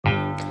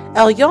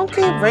El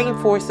Yunque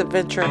Rainforest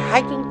Adventure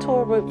Hiking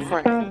Tour with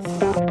Friends.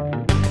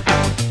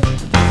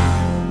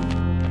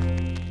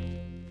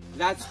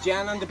 That's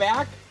Jan on the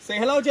back. Say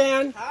hello,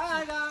 Jan.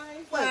 Hi, guys.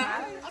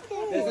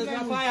 This is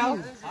Rafael.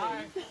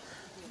 Hi.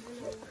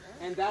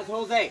 And that's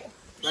Jose,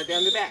 right there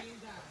on the back.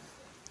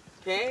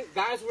 Okay,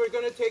 guys, we're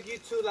going to take you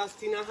to Las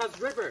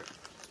Tinajas River.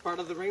 It's part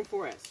of the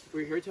rainforest.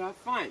 We're here to have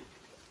fun.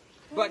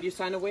 But you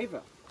signed a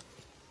waiver.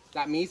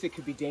 That means it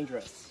could be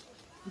dangerous.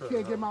 You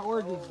can't get my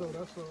organs, though,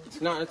 that's all.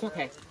 No, it's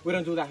okay. We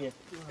don't do that here.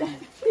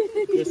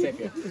 You're safe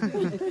here.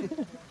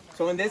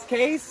 So in this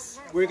case,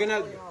 we're going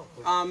to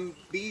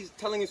be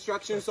telling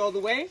instructions all the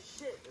way.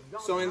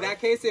 So in that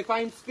case, if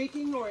I'm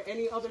speaking or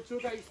any other tour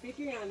guide is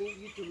speaking, I need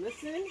you to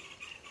listen,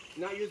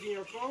 not using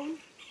your phone.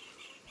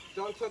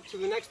 Don't talk to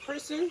the next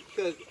person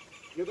because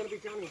you're going to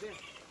be drowning there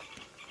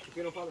if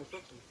you don't follow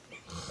instructions.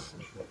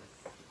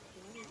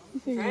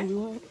 Okay?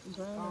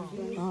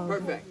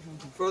 Perfect.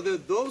 For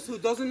those who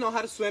doesn't know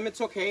how to swim,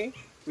 it's okay.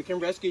 We can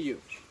rescue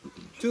you.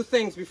 Two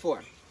things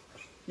before.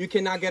 You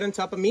cannot get on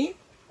top of me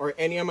or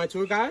any of my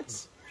tour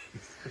guides.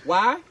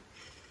 Why?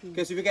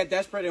 Because if you get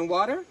desperate in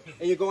water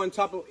and you go on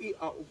top of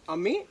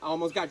me, I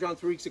almost got drowned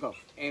 3 weeks ago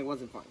and it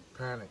wasn't fun.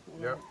 Panic,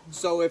 yep.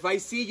 So if I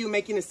see you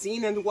making a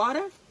scene in the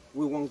water,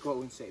 we won't go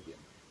and save you.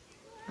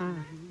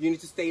 You need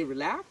to stay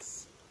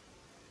relaxed,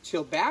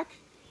 chill back,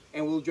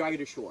 and we'll drag you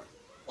to shore.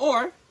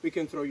 Or we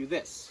can throw you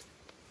this,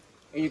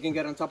 and you can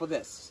get on top of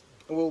this,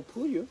 and we'll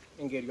pull you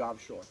and get you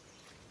offshore.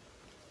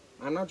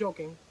 I'm not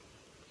joking.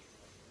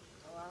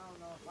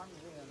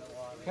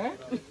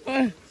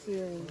 Okay?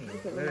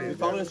 We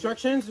follow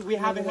instructions. We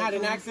haven't had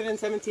an accident in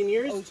 17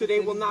 years. Today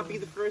will not be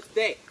the first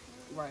day.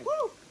 Right.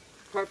 Woo!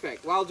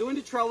 Perfect. While doing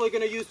the trail, we're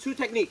going to use two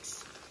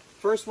techniques.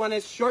 First one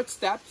is short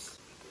steps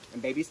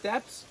and baby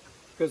steps,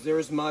 because there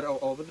is mud all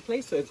over the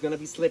place, so it's going to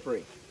be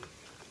slippery.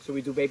 So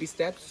we do baby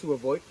steps to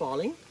avoid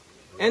falling.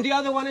 And the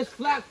other one is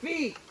flat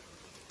feet.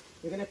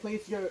 You're going to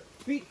place your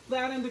feet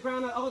flat on the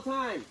ground at all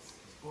times.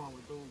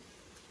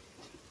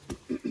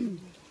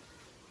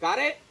 Got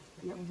it?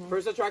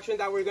 First attraction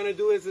that we're going to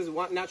do is this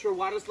natural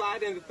water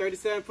slide and the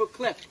 37-foot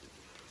cliff.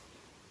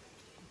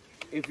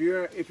 If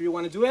you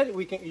want to do it,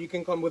 you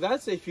can come with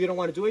us. If you don't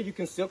want to do it, you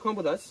can still come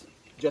with us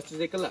just to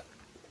take a look.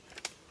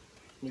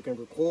 You can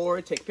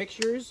record, take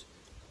pictures.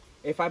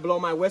 If I blow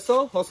my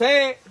whistle,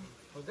 Jose,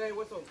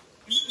 whistle.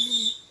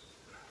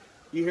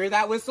 You hear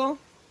that whistle?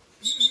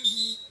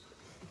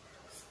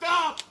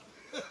 Stop!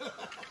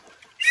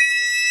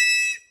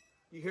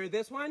 You hear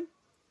this one?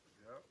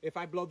 Yep. If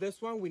I blow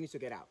this one, we need to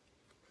get out.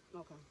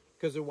 Okay.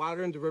 Because the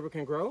water in the river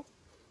can grow,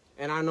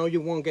 and I know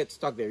you won't get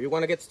stuck there. You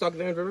want to get stuck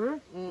there in the river?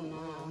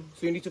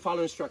 So you need to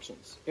follow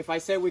instructions. If I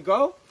say we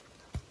go,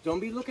 don't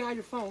be looking at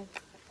your phone.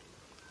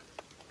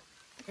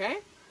 Okay?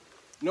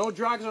 No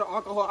drugs or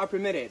alcohol are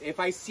permitted. If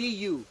I see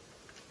you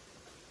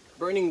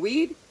burning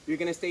weed, you're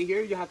going to stay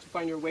here. You have to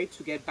find your way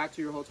to get back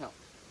to your hotel.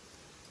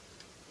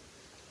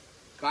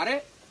 Got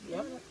it?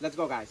 Yep. Let's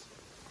go, guys.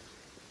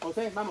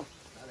 Okay, vamos.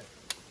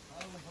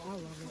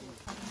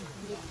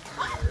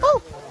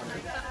 Oh!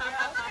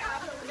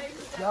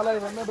 Y'all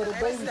ain't remember the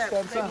baby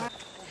steps, huh?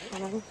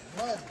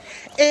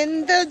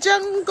 In the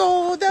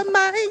jungle, the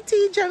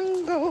mighty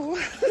jungle.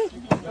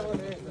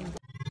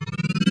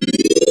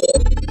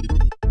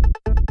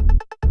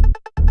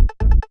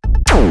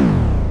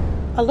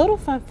 A little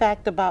fun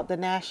fact about the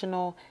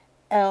National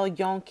El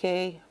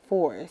Yunque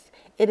Forest.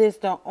 It is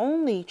the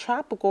only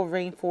tropical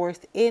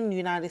rainforest in the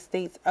United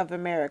States of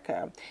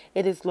America.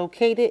 It is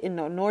located in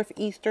the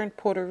northeastern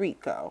Puerto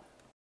Rico.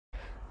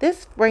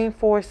 This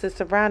rainforest is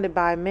surrounded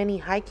by many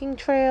hiking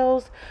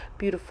trails,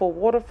 beautiful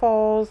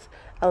waterfalls,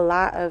 a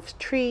lot of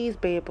trees,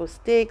 bamboo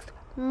sticks,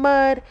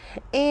 mud,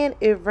 and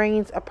it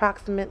rains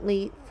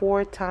approximately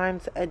 4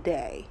 times a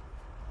day.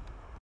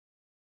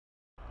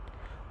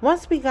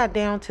 Once we got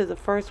down to the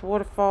first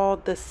waterfall,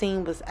 the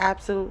scene was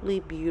absolutely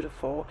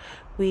beautiful.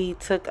 We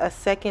took a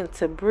second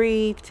to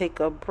breathe, take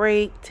a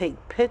break, take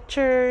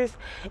pictures,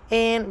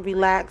 and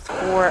relax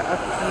for a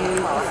few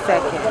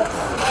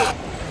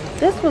seconds.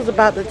 This was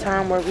about the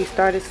time where we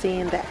started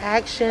seeing the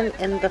action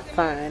and the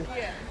fun.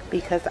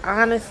 Because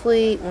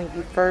honestly, when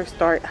you first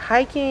start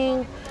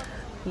hiking,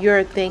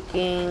 you're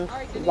thinking,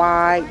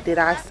 why did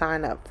I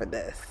sign up for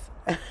this?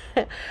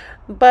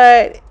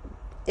 But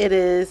it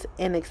is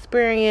an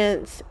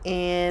experience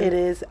and it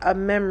is a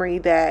memory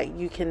that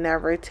you can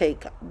never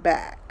take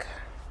back.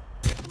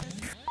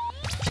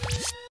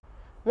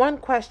 One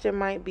question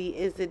might be,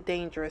 is it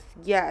dangerous?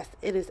 Yes,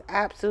 it is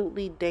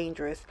absolutely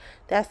dangerous.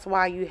 That's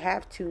why you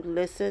have to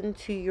listen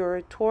to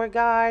your tour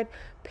guide,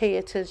 pay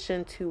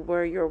attention to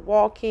where you're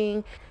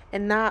walking,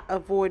 and not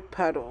avoid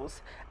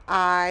puddles.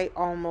 I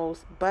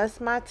almost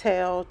bust my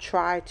tail,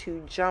 tried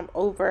to jump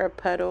over a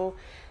puddle.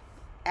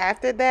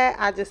 After that,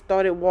 I just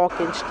started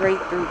walking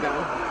straight through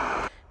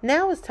them.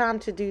 Now it's time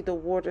to do the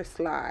water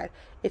slide.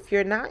 If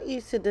you're not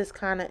used to this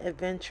kind of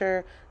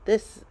adventure,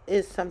 this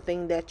is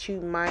something that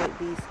you might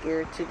be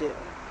scared to do,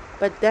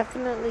 but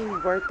definitely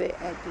worth it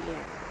at the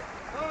end.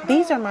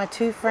 These are my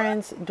two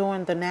friends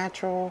doing the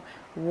natural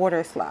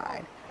water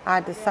slide. I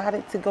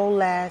decided to go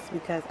last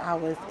because I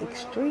was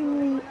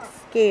extremely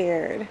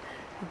scared,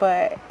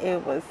 but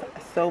it was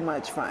so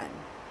much fun.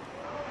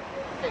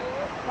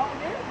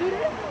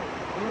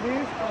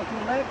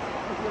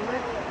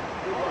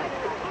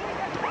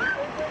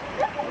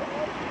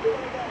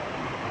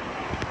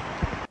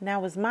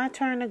 Now it's my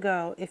turn to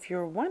go. If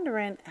you're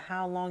wondering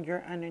how long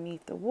you're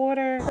underneath the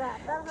water,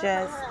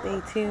 just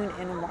stay tuned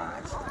and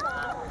watch.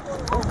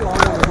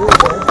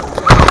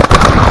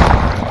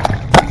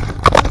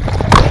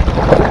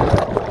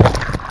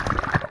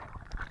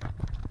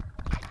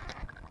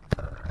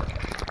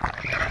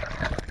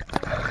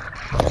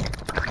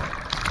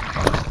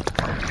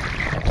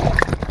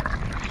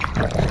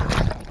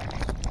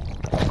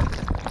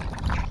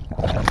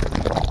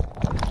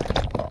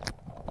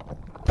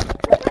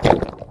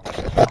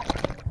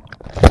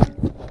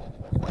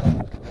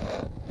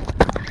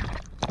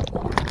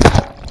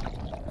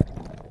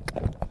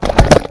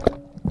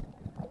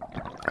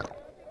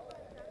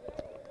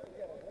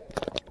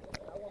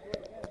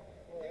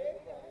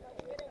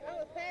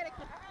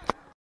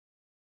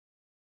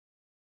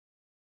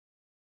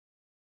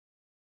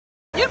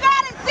 You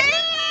got it, see?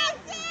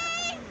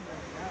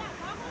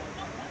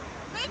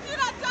 Bitch, you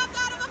done jumped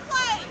out of a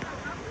plane.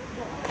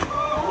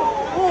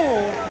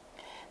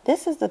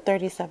 This is the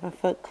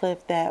 37-foot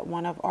cliff that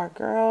one of our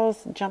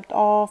girls jumped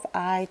off.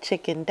 I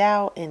chickened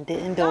out and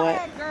didn't do it.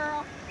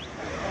 Girl.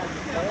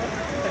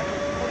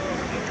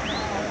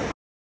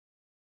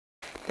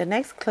 The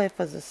next cliff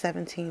was a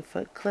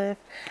 17-foot cliff.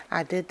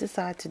 I did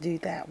decide to do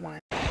that one.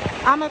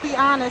 I'm gonna be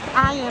honest,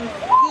 I am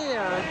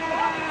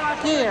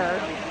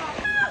scared.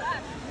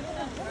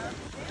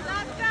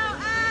 Let's go,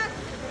 Ash.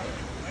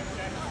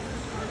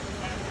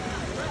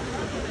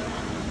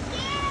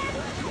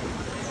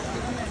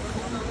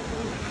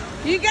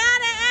 You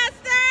got it,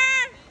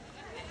 Esther!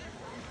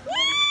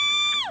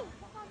 Woo!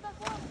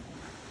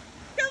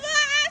 Come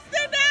on,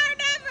 Esther, now or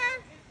never!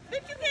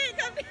 But you can't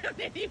come down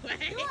anyway. Do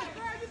it,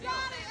 girl, you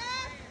got it,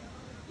 Ash!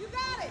 You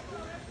got it!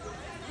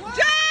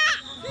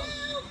 Jump! 2,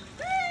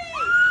 3!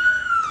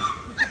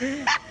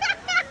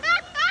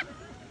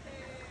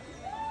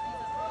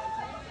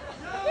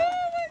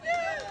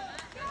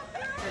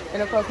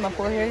 And across my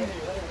forehead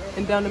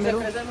and down the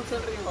middle.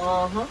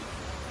 Uh-huh.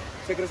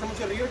 Se crece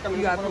mucho el río y You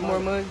camina gotta put more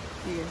mud.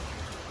 Yeah.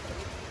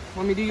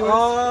 Want me to do yours?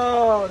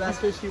 Oh,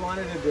 that's what she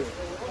wanted to do.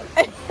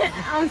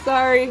 I'm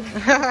sorry.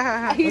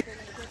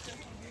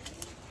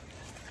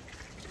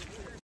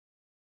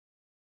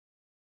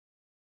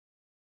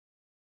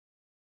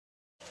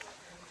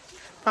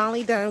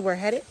 Finally done. We're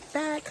headed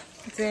back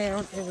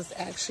down. It was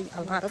actually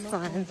a lot of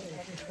fun.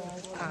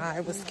 I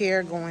was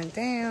scared going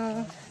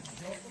down,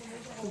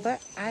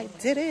 but I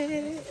did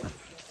it.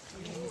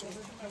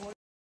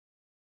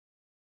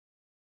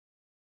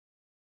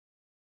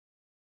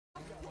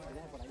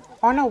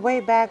 On our way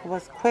back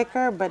was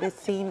quicker, but it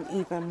seemed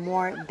even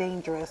more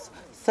dangerous.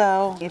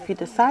 So if you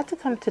decide to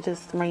come to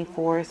this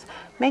rainforest,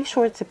 make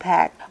sure to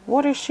pack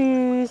water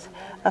shoes,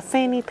 a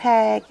fanny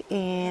pack,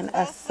 and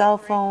a cell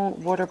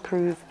phone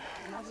waterproof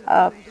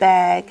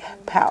bag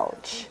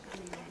pouch.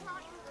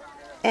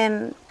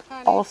 And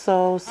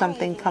also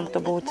something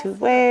comfortable to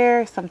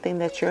wear, something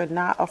that you're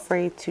not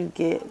afraid to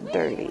get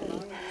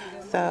dirty.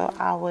 So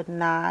I would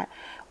not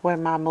wear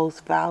my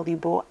most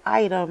valuable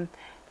item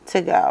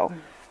to go.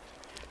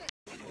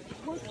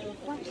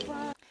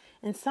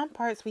 In some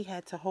parts, we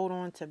had to hold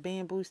on to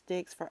bamboo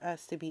sticks for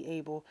us to be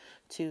able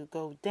to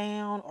go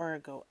down or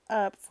go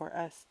up for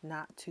us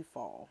not to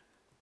fall.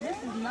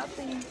 This is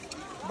nothing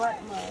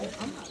but mud.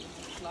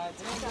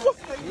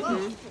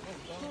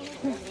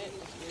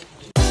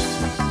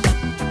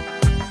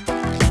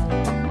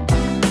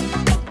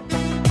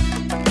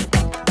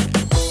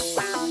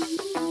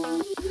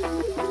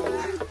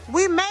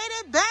 We made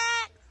it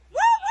back! Woo,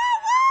 woo,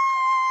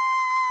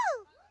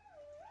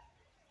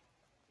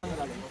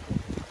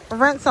 woo!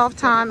 Rinse off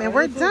time and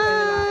we're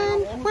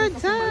done. We're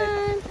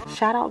done.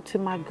 Shout out to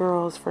my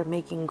girls for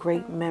making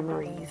great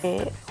memories.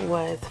 It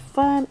was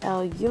fun.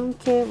 El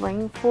Yunque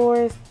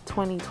Rainforest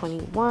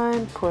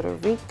 2021, Puerto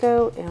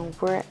Rico, and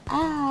we're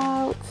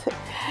out.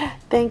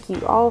 Thank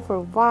you all for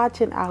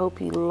watching. I hope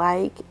you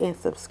like and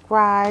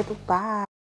subscribe. Bye.